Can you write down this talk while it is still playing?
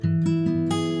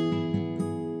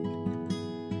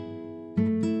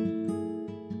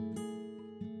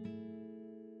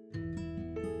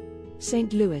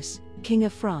Saint Louis, King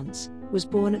of France, was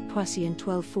born at Poissy in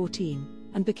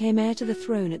 1214, and became heir to the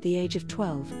throne at the age of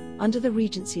 12, under the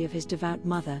regency of his devout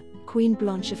mother, Queen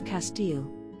Blanche of Castile.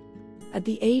 At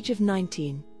the age of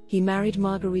 19, he married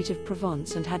Marguerite of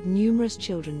Provence and had numerous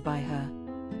children by her.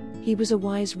 He was a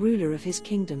wise ruler of his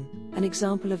kingdom, an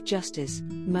example of justice,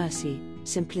 mercy,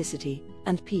 simplicity,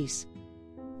 and peace.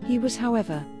 He was,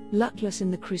 however, luckless in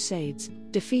the Crusades,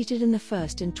 defeated in the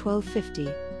first in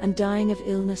 1250, and dying of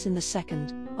illness in the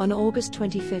second, on August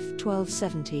 25,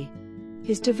 1270.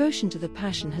 His devotion to the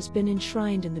Passion has been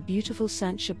enshrined in the beautiful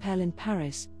Sainte-Chapelle in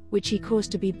Paris, which he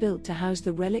caused to be built to house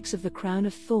the relics of the crown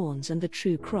of thorns and the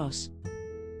true cross.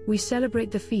 We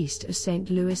celebrate the feast of St.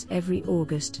 Louis every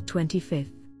August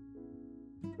 25th.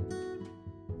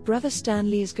 Brother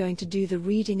Stanley is going to do the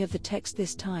reading of the text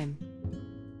this time.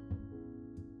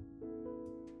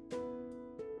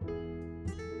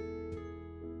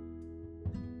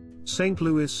 Saint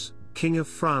Louis, King of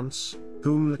France,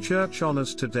 whom the Church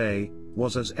honors today,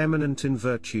 was as eminent in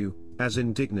virtue as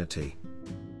in dignity.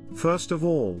 First of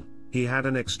all, he had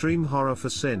an extreme horror for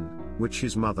sin, which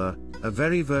his mother, a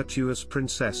very virtuous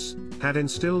princess, had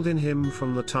instilled in him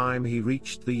from the time he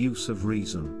reached the use of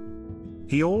reason.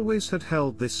 He always had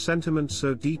held this sentiment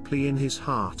so deeply in his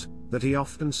heart, that he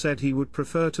often said he would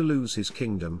prefer to lose his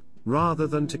kingdom, rather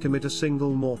than to commit a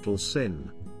single mortal sin.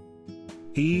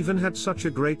 He even had such a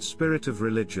great spirit of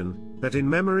religion, that in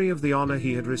memory of the honor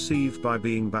he had received by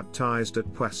being baptized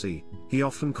at Poissy, he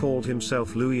often called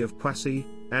himself Louis of Poissy,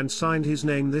 and signed his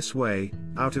name this way,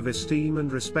 out of esteem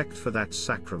and respect for that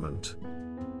sacrament.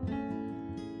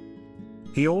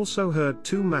 He also heard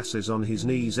 2 masses on his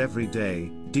knees every day,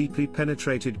 deeply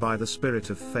penetrated by the spirit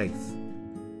of faith.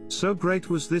 So great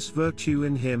was this virtue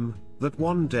in him, that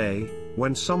one day,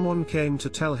 when someone came to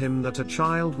tell him that a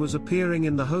child was appearing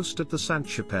in the host at the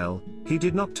Sainte-Chapelle, he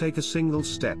did not take a single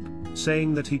step,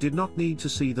 saying that he did not need to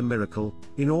see the miracle,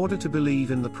 in order to believe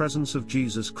in the presence of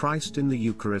Jesus Christ in the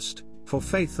Eucharist, for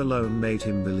faith alone made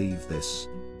him believe this.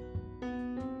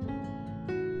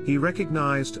 He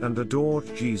recognized and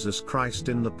adored Jesus Christ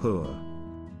in the poor.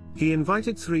 He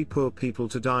invited 3 poor people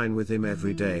to dine with him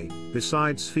every day,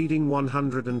 besides feeding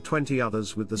 120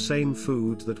 others with the same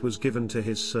food that was given to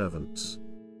his servants.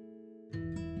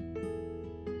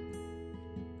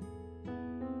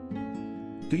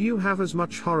 Do you have as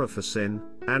much horror for sin,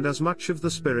 and as much of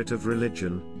the spirit of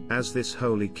religion, as this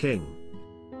holy king?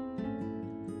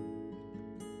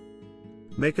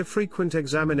 Make a frequent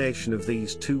examination of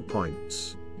these 2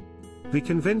 points. Be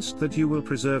convinced that you will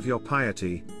preserve your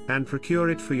piety, and procure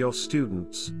it for your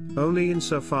students, only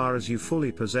insofar as you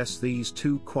fully possess these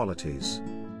 2 qualities.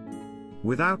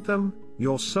 Without them,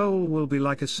 your soul will be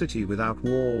like a city without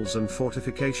walls and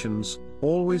fortifications,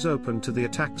 always open to the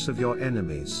attacks of your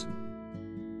enemies.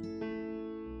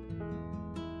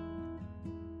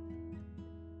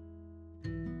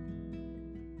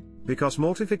 Because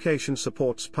mortification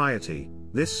supports piety,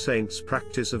 this saint's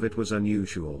practice of it was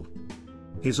unusual.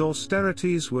 His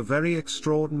austerities were very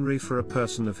extraordinary for a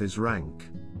person of his rank.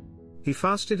 He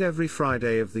fasted every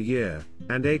Friday of the year,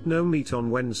 and ate no meat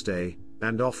on Wednesday,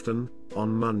 and often,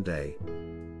 on Monday.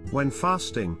 When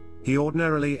fasting, he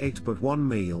ordinarily ate but 1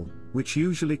 meal, which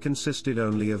usually consisted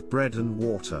only of bread and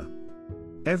water.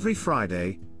 Every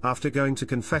Friday, after going to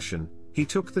confession, he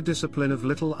took the discipline of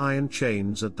little iron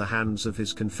chains at the hands of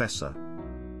his confessor.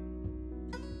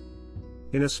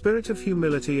 In a spirit of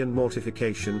humility and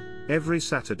mortification, every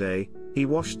Saturday, he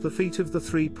washed the feet of the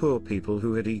 3 poor people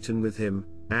who had eaten with him,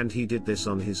 and he did this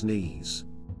on his knees.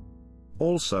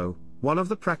 Also, one of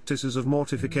the practices of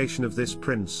mortification of this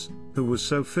prince, who was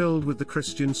so filled with the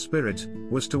Christian spirit,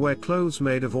 was to wear clothes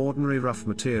made of ordinary rough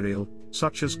material,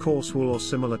 such as coarse wool or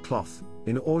similar cloth,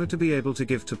 in order to be able to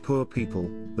give to poor people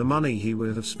the money he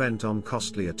would have spent on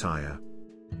costly attire.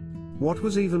 What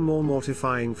was even more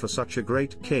mortifying for such a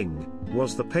great king,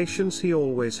 was the patience he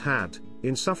always had,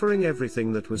 in suffering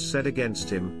everything that was said against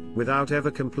him, without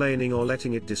ever complaining or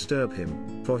letting it disturb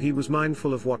him, for he was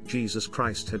mindful of what Jesus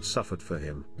Christ had suffered for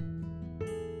him.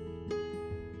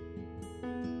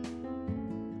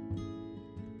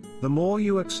 The more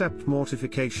you accept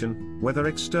mortification, whether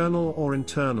external or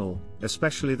internal,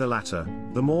 especially the latter,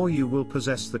 the more you will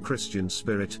possess the Christian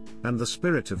spirit, and the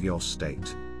spirit of your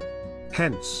state.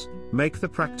 Hence, make the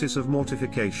practice of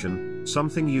mortification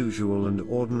something usual and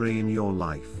ordinary in your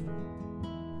life.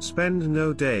 Spend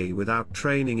no day without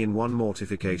training in one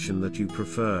mortification that you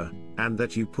prefer, and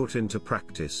that you put into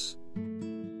practice.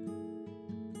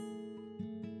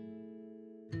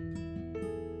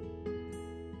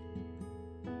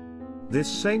 This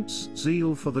saint's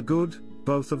zeal for the good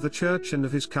both of the church and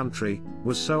of his country,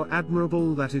 was so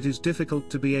admirable that it is difficult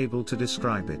to be able to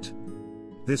describe it.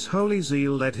 This holy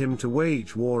zeal led him to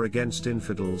wage war against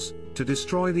infidels, to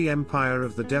destroy the empire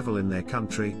of the devil in their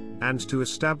country, and to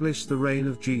establish the reign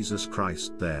of Jesus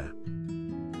Christ there.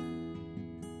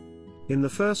 In the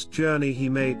first journey he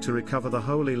made to recover the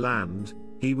Holy Land,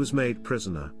 he was made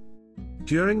prisoner.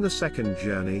 During the second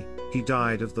journey, he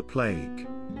died of the plague.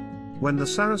 When the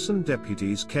Saracen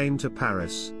deputies came to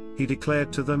Paris, he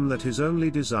declared to them that his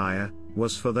only desire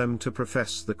was for them to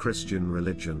profess the Christian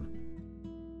religion.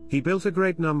 He built a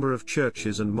great number of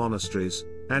churches and monasteries,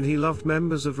 and he loved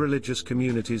members of religious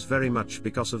communities very much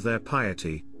because of their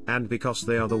piety, and because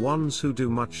they are the ones who do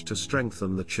much to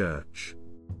strengthen the church.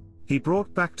 He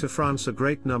brought back to France a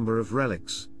great number of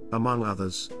relics, among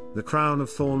others, the crown of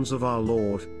thorns of our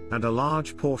Lord, and a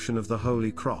large portion of the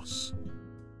Holy Cross.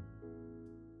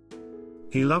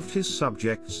 He loved his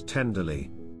subjects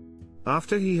tenderly.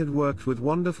 After he had worked with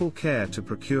wonderful care to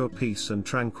procure peace and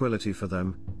tranquility for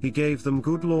them, he gave them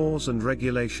good laws and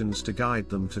regulations to guide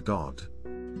them to God.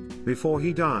 Before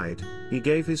he died, he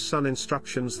gave his son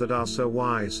instructions that are so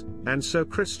wise, and so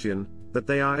Christian, that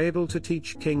they are able to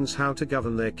teach kings how to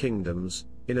govern their kingdoms,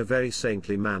 in a very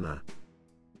saintly manner.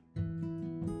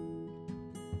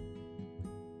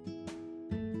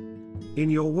 In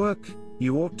your work,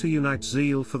 you ought to unite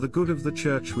zeal for the good of the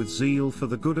church with zeal for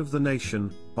the good of the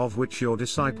nation, of which your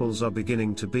disciples are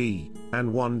beginning to be,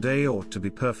 and one day ought to be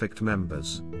perfect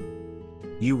members.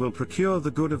 You will procure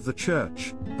the good of the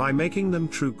church, by making them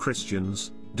true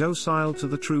Christians, docile to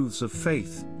the truths of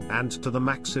faith, and to the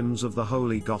maxims of the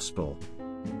Holy Gospel.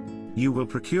 You will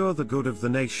procure the good of the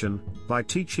nation, by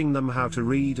teaching them how to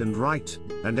read and write,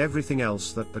 and everything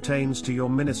else that pertains to your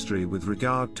ministry with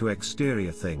regard to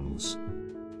exterior things.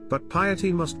 But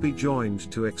piety must be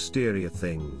joined to exterior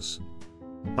things.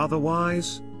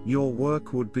 Otherwise, your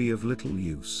work would be of little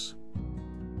use.